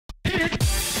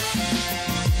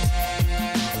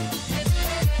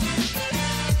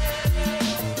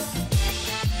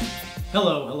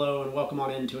Hello, and welcome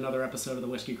on into another episode of the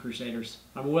Whiskey Crusaders.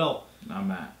 I'm Will. I'm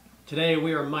Matt. Today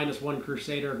we are minus one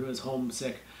Crusader who is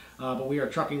homesick, but we are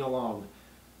trucking along.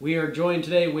 We are joined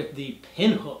today with the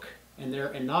Pinhook and their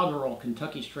inaugural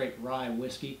Kentucky Straight Rye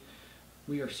whiskey.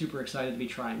 We are super excited to be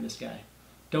trying this guy.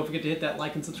 Don't forget to hit that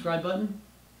like and subscribe button.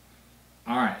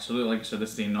 Alright, so like I said, this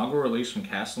is the inaugural release from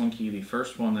Castle & Key, the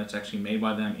first one that's actually made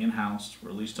by them in-house,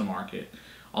 released to market.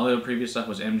 All the previous stuff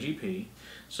was MGP.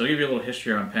 So I'll give you a little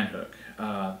history on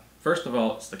Pinhook. First of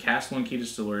all, it's the Castle & Key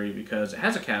distillery because it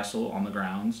has a castle on the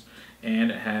grounds,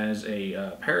 and it has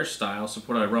a parish style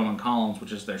supported by Roman columns,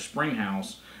 which is their spring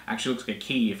house. Actually looks like a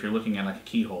key if you're looking at like a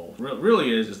keyhole. What it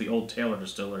really is the old Taylor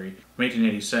distillery from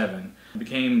 1887. It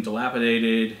became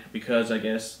dilapidated because I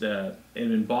guess it had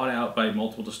been bought out by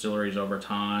multiple distilleries over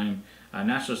time.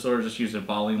 National Distillers just used a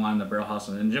bottling line in the barrel house,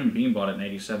 and then Jim Beam bought it in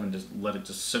 '87, just let it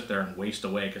just sit there and waste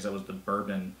away because that was the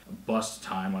bourbon bust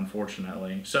time,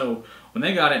 unfortunately. So when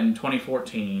they got it in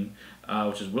 2014,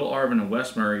 which is Will Arvin and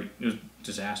Wes Murray, it was a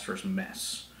disastrous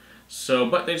mess. So,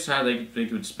 but they decided they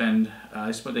could spend,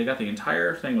 they got the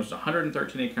entire thing, was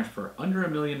 113 acres for under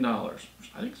 $1 million, which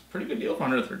I think is a pretty good deal for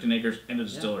 113 acres in a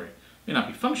distillery. May not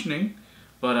be functioning,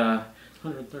 but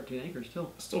 113 acres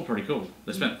still pretty cool.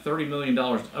 They spent $30 million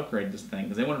to upgrade this thing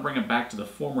because they want to bring it back to the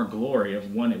former glory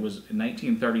of when it was in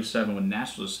 1937 when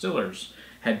National Distillers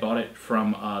had bought it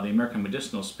from the American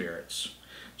Medicinal Spirits.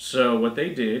 So what they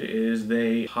did is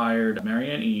they hired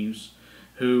Marianne Eves,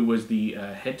 who was the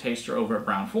head taster over at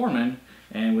Brown-Forman,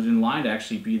 and was in line to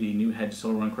actually be the new head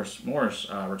distiller when Chris Morris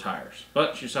retires.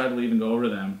 But she decided to leave and go over to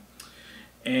them.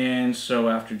 And so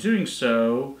after doing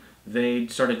so, they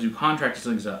started to do contract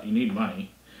distillings out. You need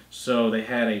money. So they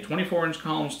had a 24-inch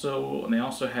column still, and they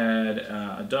also had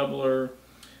a doubler,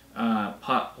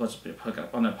 pot, let's hook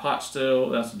up on that pot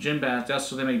still. That's gin bath. That's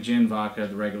so they make gin, vodka,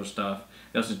 the regular stuff.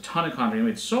 There's a ton of contract.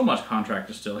 They made so much contract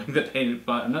distilling that they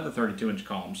bought another 32-inch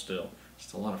column still.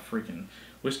 Just a lot of freaking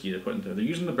whiskey they're putting through. They're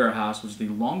using the barrel house, which is the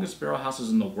longest barrel houses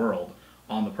in the world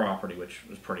on the property, which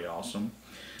was pretty awesome.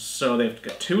 So they've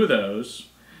got two of those.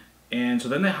 And so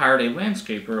then they hired a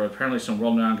landscaper, apparently some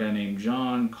well-known guy named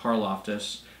John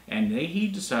Karloftis, and he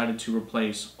decided to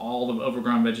replace all the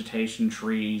overgrown vegetation,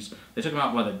 trees. They took them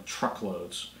out by the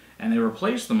truckloads, and they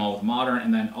replaced them all with modern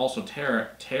and then also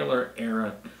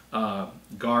Taylor-era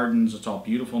gardens. It's all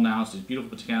beautiful now. It's these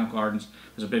beautiful botanical gardens.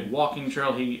 There's a big walking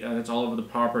trail that's all over the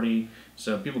property.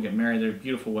 So people get married there,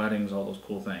 beautiful weddings, all those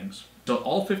cool things. So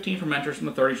all 15 fermenters from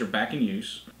the 30s are back in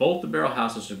use. Both the barrel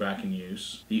houses are back in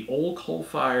use. The old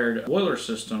coal-fired boiler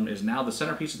system is now the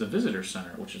centerpiece of the visitor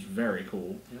center, which is very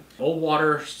cool. Yeah. Old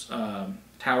water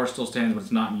tower still stands, but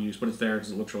it's not in use, but it's there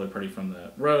because it looks really pretty from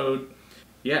the road.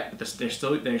 Yeah, but they're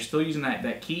still using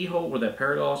that keyhole where that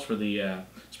parados for the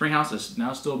spring house is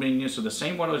now still being used. So the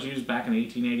same water was used back in the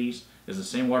 1880s is the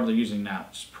same water they're using now,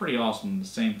 which is pretty awesome. The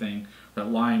same thing, that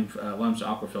lime's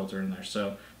aqua filter in there.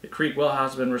 So the creek well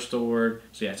house has been restored.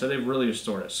 So yeah, so they've really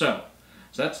restored it. So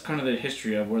that's kind of the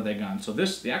history of where they've gone. So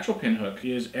the actual Pinhook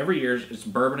is every year it's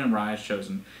bourbon and rye is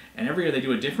chosen, and every year they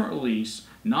do a different release,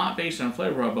 not based on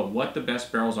flavor but what the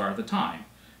best barrels are at the time.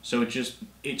 So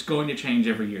it's going to change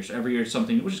every year. So every year it's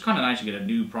something, which is kind of nice. You get a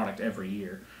new product every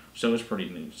year. So it's pretty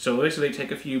neat. So basically they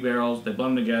take a few barrels, they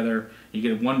blend them together, you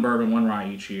get one bourbon, one rye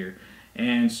each year.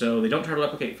 And so they don't try to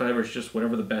replicate flavors, just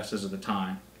whatever the best is at the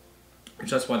time.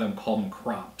 Which that's why they call them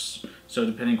crops. So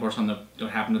depending, of course, on what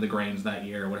happened to the grains that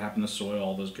year, what happened to soil,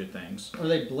 all those good things. Are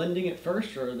they blending it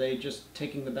first, or are they just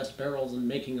taking the best barrels and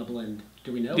making a blend?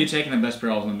 Do we know? They're taking the best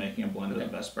barrels and making a blend of the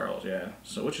best barrels, yeah.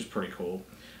 So which is pretty cool.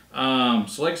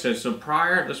 So like I said, so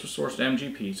prior, this was sourced at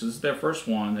MGP. So this is their first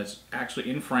one that's actually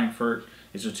in Frankfurt.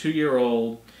 It's a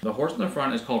 2-year-old. The horse in the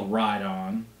front is called Rye'd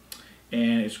On,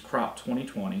 and it's crop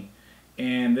 2020.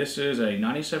 And this is a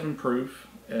 97 proof.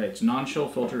 It's non-chill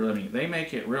filtered. I mean, they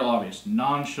make it real obvious.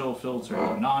 Non-chill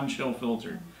filtered. Non-chill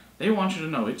filtered. They want you to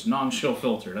know it's non-chill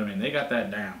filtered. I mean, they got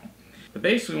that down. But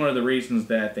basically, one of the reasons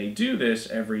that they do this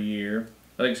every year,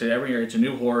 like I said, every year it's a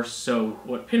new horse. So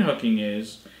what pinhooking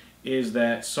is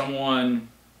that someone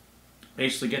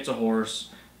basically gets a horse,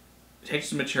 takes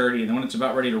to maturity, and then when it's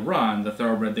about ready to run, the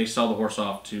thoroughbred, they sell the horse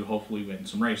off to hopefully win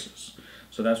some races.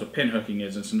 So that's what pinhooking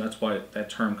is, and that's why that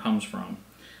term comes from.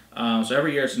 So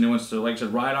every year it's a new one. So like I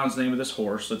said, Rye'd On's the name of this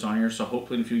horse that's on here, so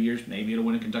hopefully in a few years, maybe it'll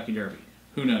win a Kentucky Derby.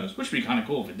 Who knows? Which would be kind of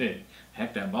cool if it did.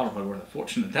 Heck, that bottle probably worth a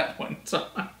fortune at that point. So,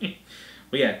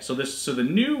 but yeah, so the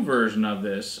new version of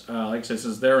this, like I said, this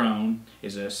is their own,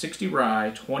 is a 60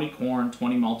 rye, 20 corn,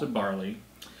 20 malted barley.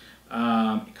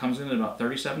 It comes in at about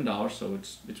 $37, so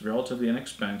it's relatively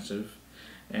inexpensive.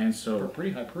 And so for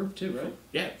pretty high proof too, right?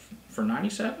 Yeah, for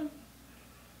 97,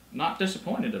 not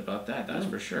disappointed about that. That's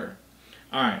for sure.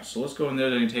 All right, so let's go into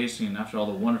the tasting, and after all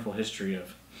the wonderful history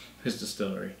of his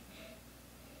distillery.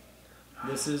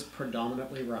 This is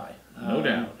predominantly rye. No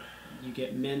doubt. You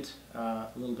get mint, a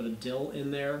little bit of dill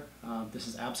in there. This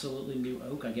is absolutely new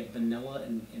oak. I get vanilla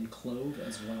and clove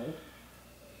as well.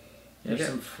 There's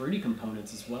some fruity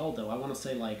components as well, though. I want to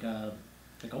say like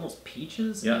almost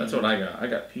peaches. Yeah, that's what I got. I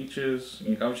got peaches.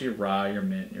 Obviously, your rye, your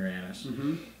mint, your anise.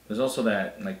 Mm-hmm. There's also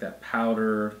that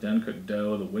powder, the uncooked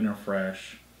dough, the winter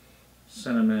fresh,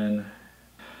 cinnamon,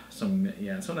 some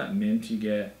of that mint you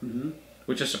get. Mm-hmm.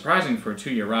 Which is surprising for a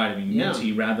 2-year rye to be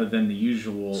minty rather than the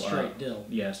usual straight dill.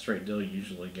 Yeah, straight dill you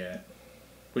usually get,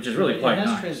 which is really quite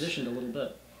nice. It has transitioned a little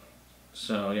bit.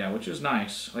 So yeah, which is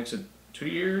nice. Like I said, 2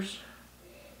 years.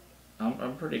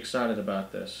 I'm pretty excited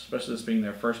about this, especially this being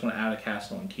their first one out of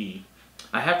Castle and Key.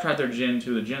 I have tried their gin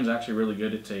too. The gin's actually really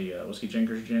good. It's a Whiskey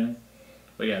Drinkers gin.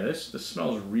 But yeah, this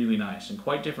smells really nice and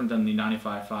quite different than the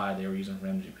 95.5 they were using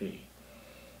from MGP.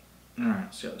 All right,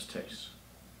 let's see how this tastes.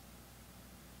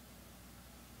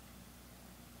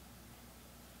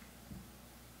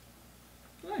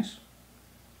 Nice.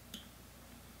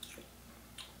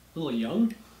 A little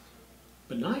young,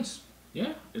 but nice.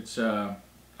 Yeah, it's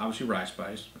obviously rye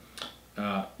spice,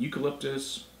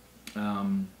 eucalyptus,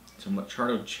 some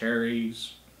charred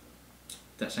cherries,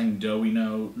 that same doughy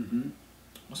note. Mm-hmm.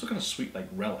 Also got a sweet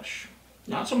relish.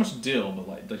 Yeah. Not so much dill, but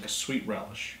like a sweet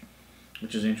relish,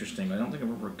 which is interesting. I don't think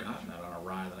I've ever gotten that on a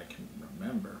rye that I can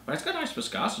remember. But it's got nice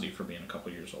viscosity for being a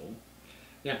couple years old.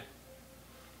 Yeah, it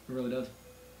really does.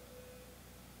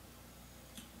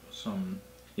 So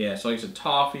like I said,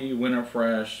 toffee, winter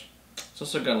fresh. It's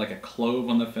also got like a clove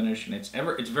on the finish, and it's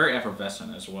very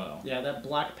effervescent as well. Yeah, that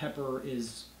black pepper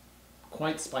is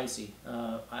quite spicy.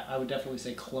 I would definitely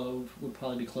say clove would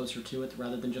probably be closer to it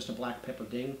rather than just a black pepper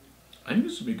ding. I think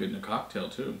this would be good in a cocktail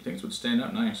too. I think this would stand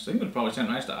out nice. I think it would probably stand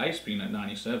nice to ice being at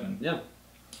 97. Yeah.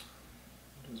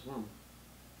 It as well.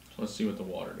 So let's see what the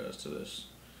water does to this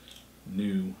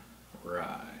new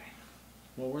rye.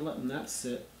 Well, we're letting that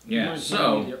sit. Yeah,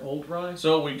 so your old rye.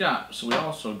 So we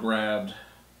also grabbed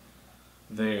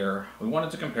we wanted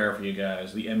to compare for you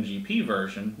guys the MGP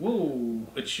version. Whoa.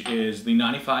 Which is the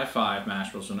 95.5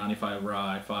 mash bill, so 95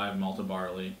 rye, 5 malted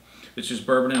barley. It's just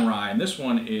bourbon and rye, and this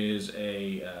one is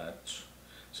this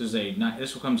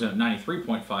one comes in at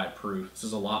 93.5 proof. This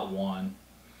is a lot 1,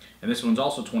 and this one's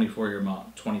also 24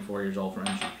 years old for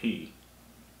MGP.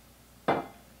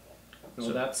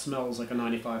 So that smells like a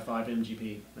 95.5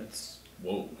 MGP. That's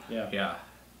whoa. Yeah.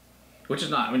 Which is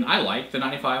not. I mean, I like the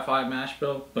 95.5 mash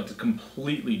bill, but it's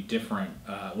completely different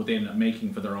what they ended up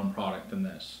making for their own product than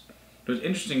this. There's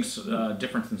interesting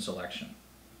difference in selection.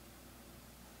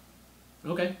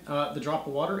 Okay, the drop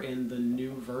of water in the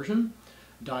new version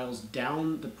dials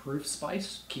down the proof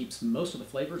spice, keeps most of the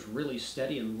flavors really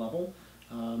steady and level.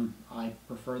 I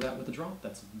prefer that with the drop.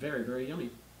 That's very, very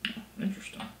yummy.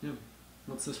 Interesting. Yeah.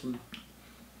 What's this one?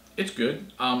 It's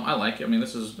good. I like it. I mean,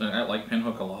 I like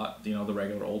Pinhook a lot. The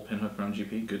regular old Pinhook from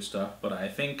MGP, good stuff. But I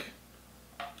think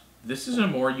this is a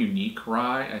more unique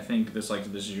rye. I think this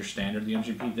is your standard, the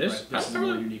MGP. This is a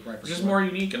more unique rye. This is more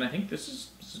unique, and I think this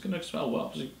is going to smell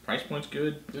well. The price point's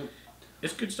good. Yeah.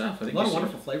 It's good stuff. I think a lot of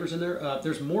wonderful flavors in there.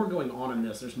 There's more going on in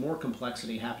this. There's more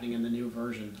complexity happening in the new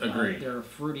version. Agreed. There are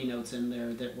fruity notes in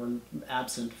there that were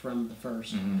absent from the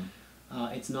first.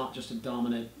 Mm-hmm. It's not just a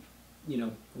dominant,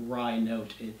 rye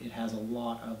note. It has a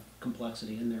lot of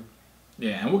complexity in there.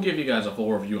 Yeah, and we'll give you guys a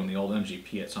full review on the old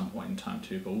MGP at some point in time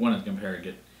too. But we wanted to compare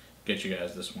and get you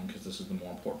guys this one because this is the more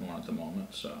important one at the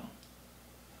moment. So.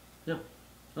 Yeah,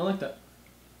 I like that.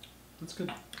 That's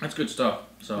good. That's good stuff.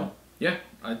 So. Yeah,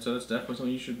 I'd say that's definitely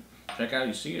something you should check out.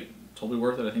 You see it, totally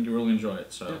worth it. I think you really enjoy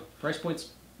it. So price point's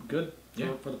good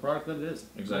for the product that it is.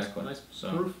 Exactly. Nice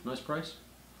proof, nice price.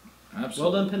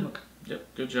 Absolutely. Well done, Pinhook.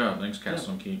 Yep, good job. Thanks,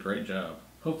 Castle and Key. Great job.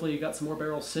 Hopefully you got some more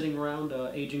barrels sitting around,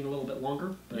 aging a little bit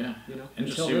longer. But, and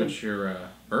just see what your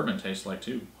bourbon tastes like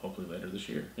too. Hopefully later this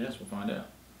year. Yes, we'll find out.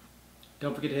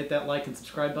 Don't forget to hit that like and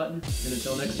subscribe button. And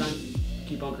until next time,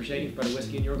 keep on crusading for better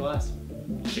whiskey in your glass.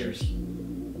 Cheers.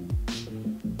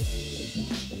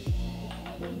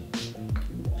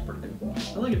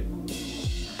 I like it.